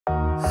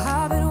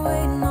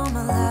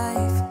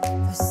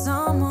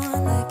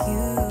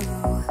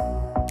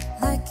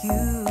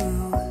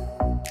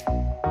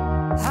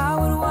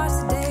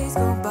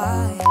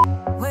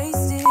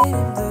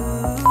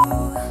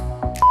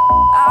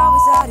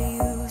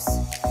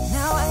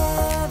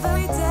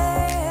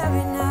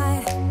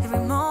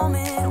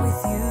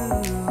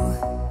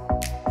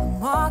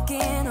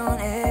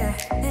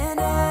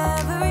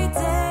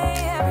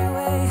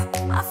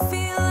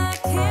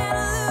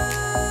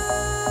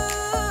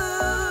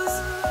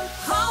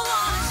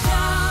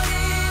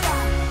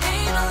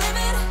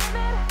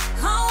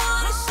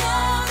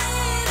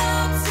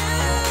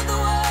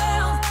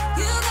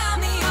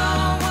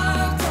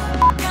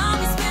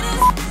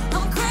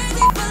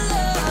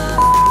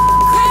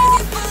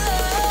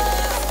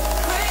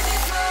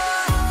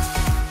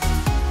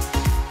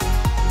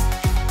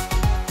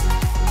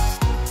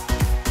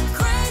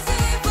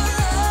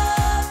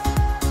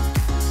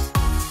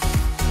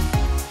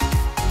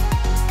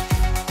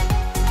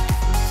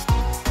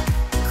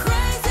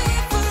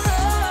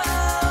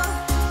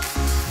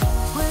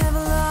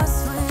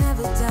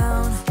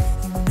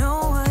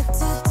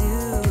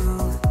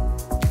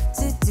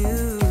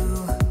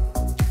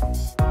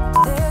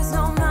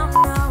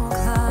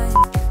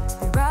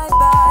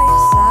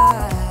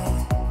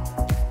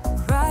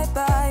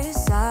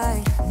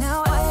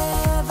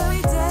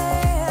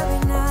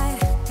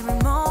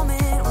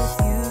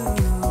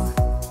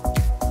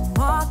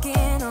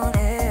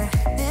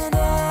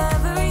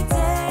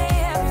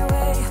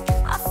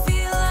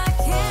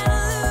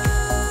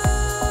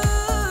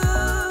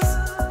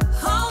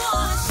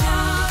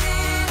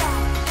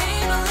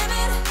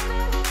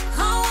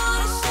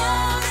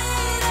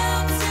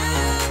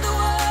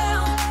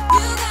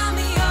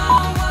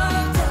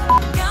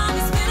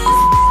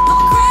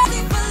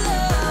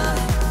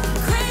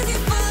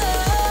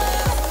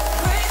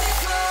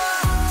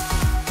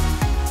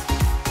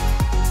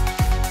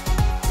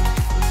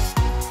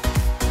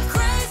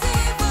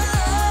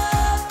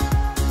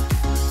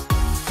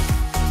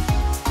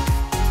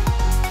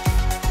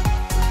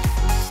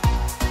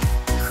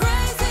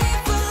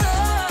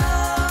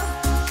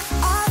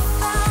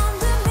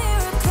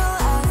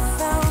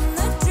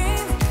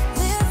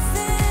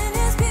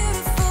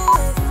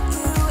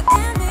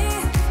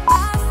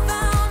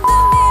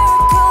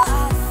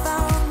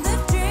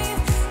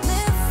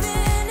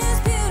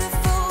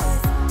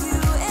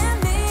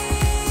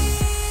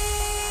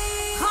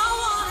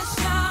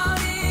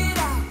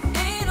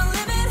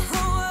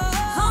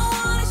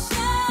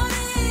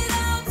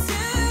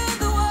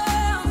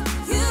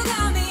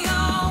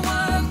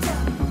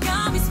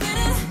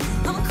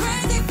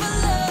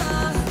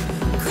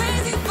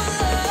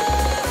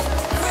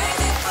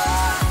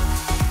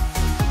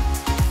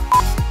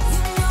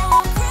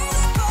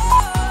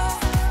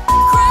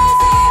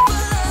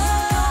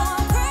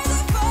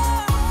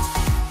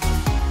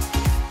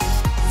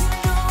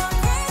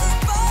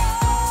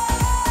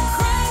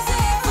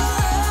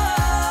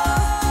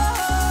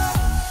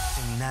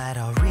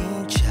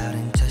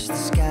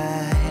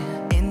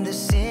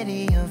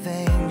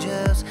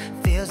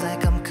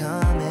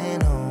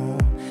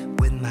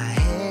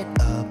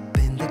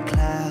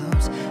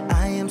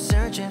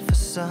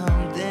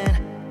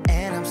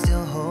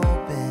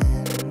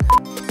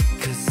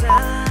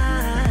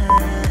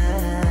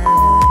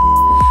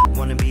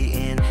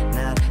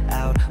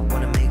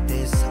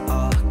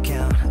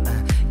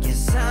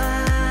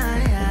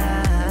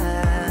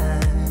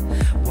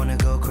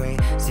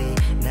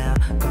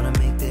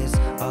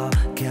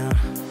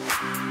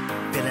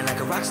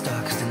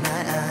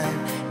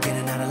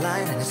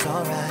it's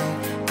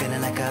alright.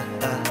 Feeling like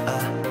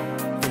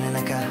feeling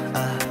like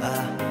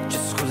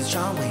just as cool as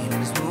John Wayne in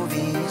his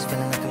movies.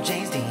 Feeling like I'm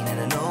James Dean and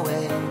I know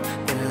it.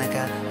 Feeling like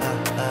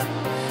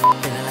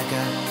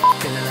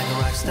feeling like a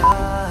rock star.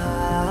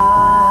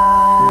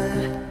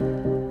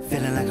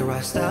 Feeling like a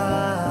rock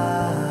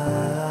star.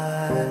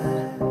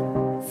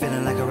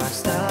 Feeling like a rock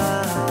star.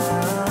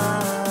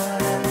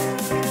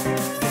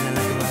 Feeling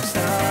like a rock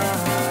star.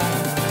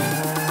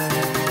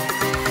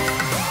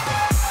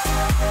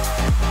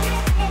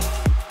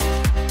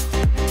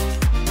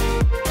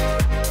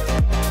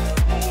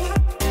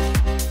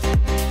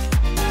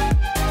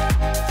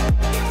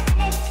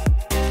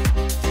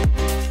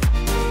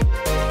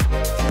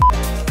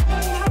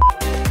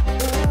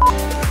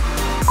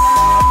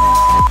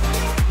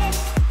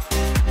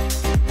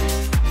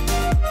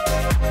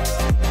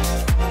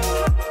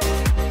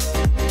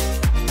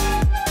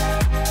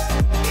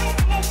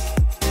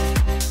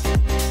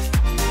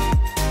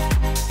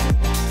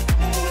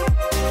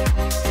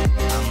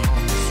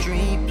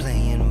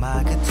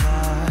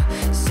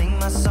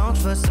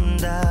 For some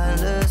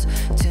dollars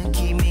to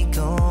keep me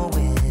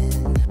going,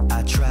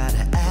 I try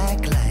to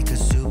act like a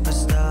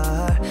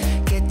superstar,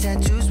 get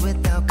tattoos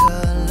without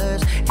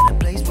colors in a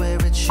place where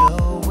it's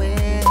showing.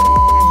 And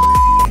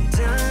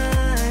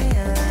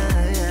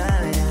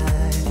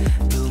I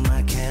blew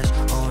my cash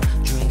on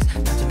drinks,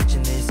 not to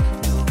mention this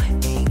new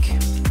ink.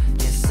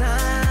 Yes, I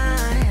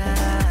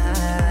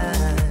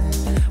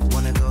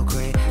wanna go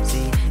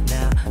crazy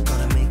now,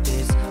 gonna make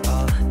this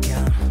all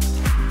count.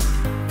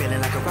 Feeling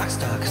like a rock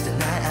star, cause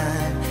tonight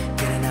I'm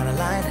getting out of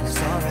line and it's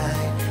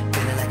alright.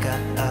 Feeling like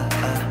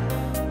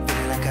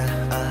feeling like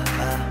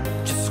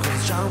just as cool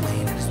as John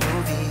Wayne in his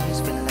movies.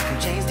 Feeling like I'm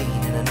James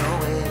Dean and I know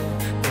it.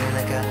 Feeling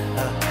like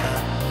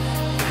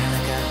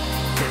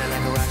feeling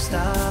like a rock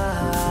star.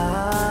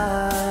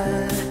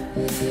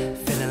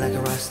 Feeling like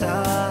a rock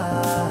star.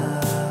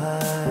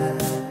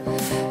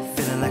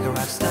 Feeling like a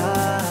rock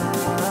star.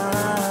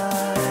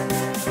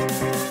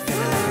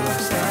 Feeling like a rock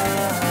star.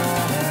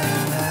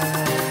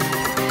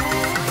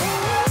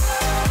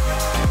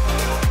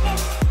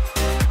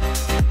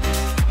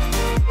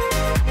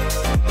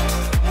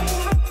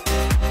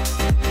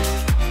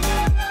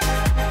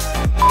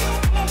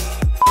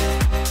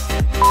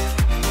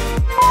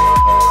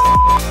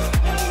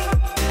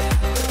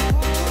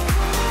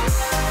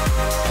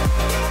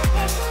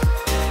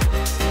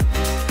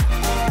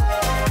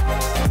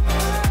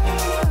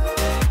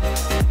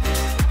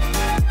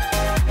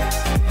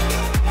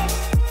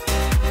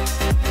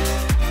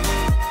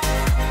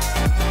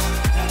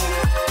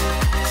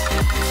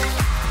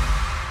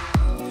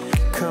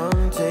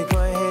 Take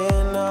my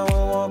hand, I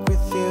will walk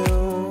with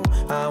you.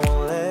 I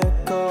won't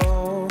let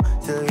go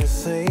till you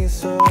say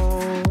so.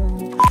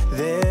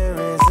 There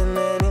isn't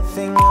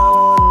anything I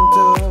wouldn't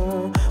do.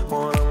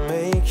 Wanna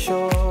make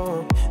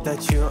sure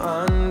that you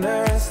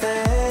understand.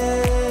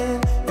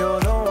 You're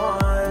the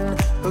one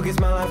who gives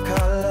my life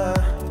color.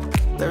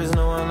 There is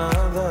no one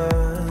other.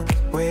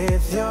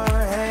 With your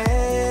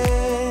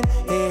hand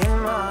in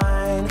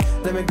mine,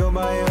 let me go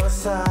by your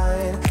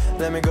side.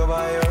 Let me go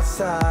by your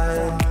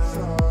side.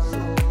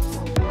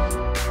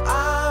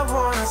 I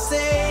wanna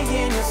stay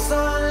in your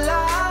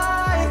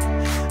sunlight.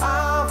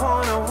 I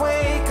wanna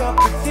wake up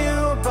with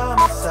you by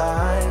my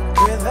side.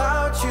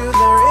 Without you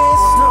there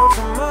is no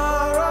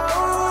tomorrow.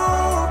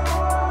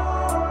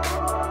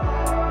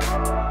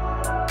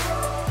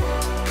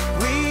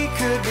 We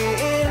could be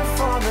in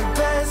for the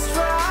best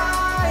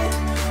ride.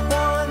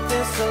 Want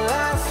this to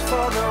last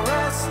for the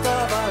rest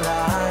of our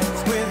lives.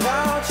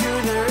 Without you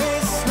there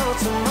is no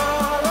tomorrow.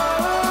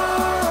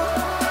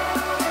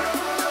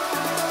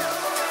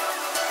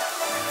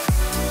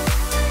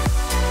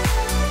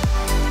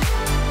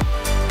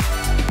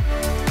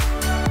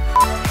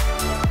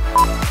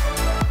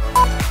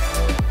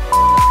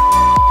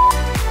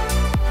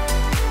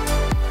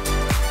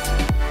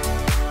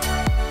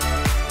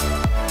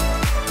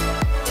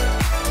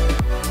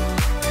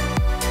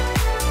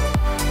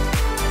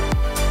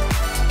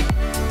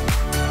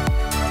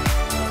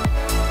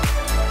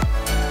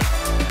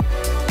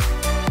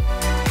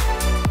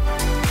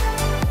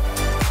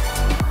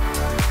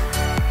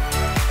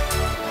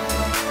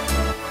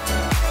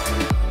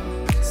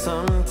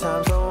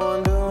 Sometimes I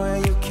wonder where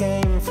you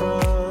came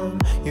from.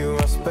 You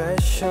are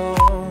special,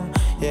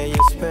 yeah,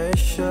 you're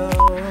special.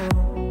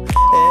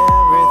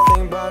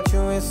 Everything about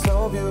you is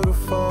so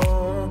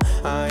beautiful.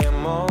 I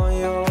am all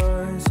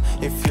yours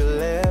if you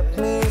let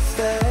me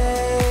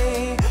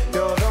stay.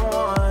 You're the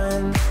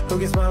one who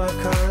gives my life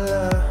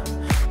color.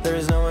 There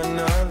is no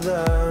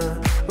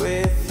another.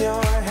 With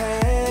your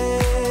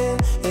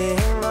hand in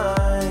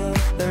mine,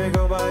 let me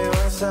go by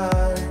your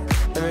side.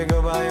 Let me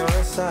go by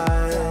your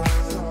side.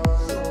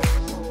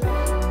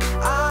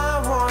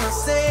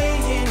 Stay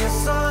in your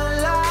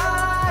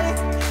sunlight.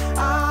 I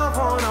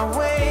wanna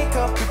wake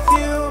up with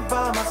you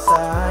by my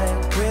side.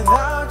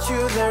 Without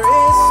you there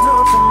is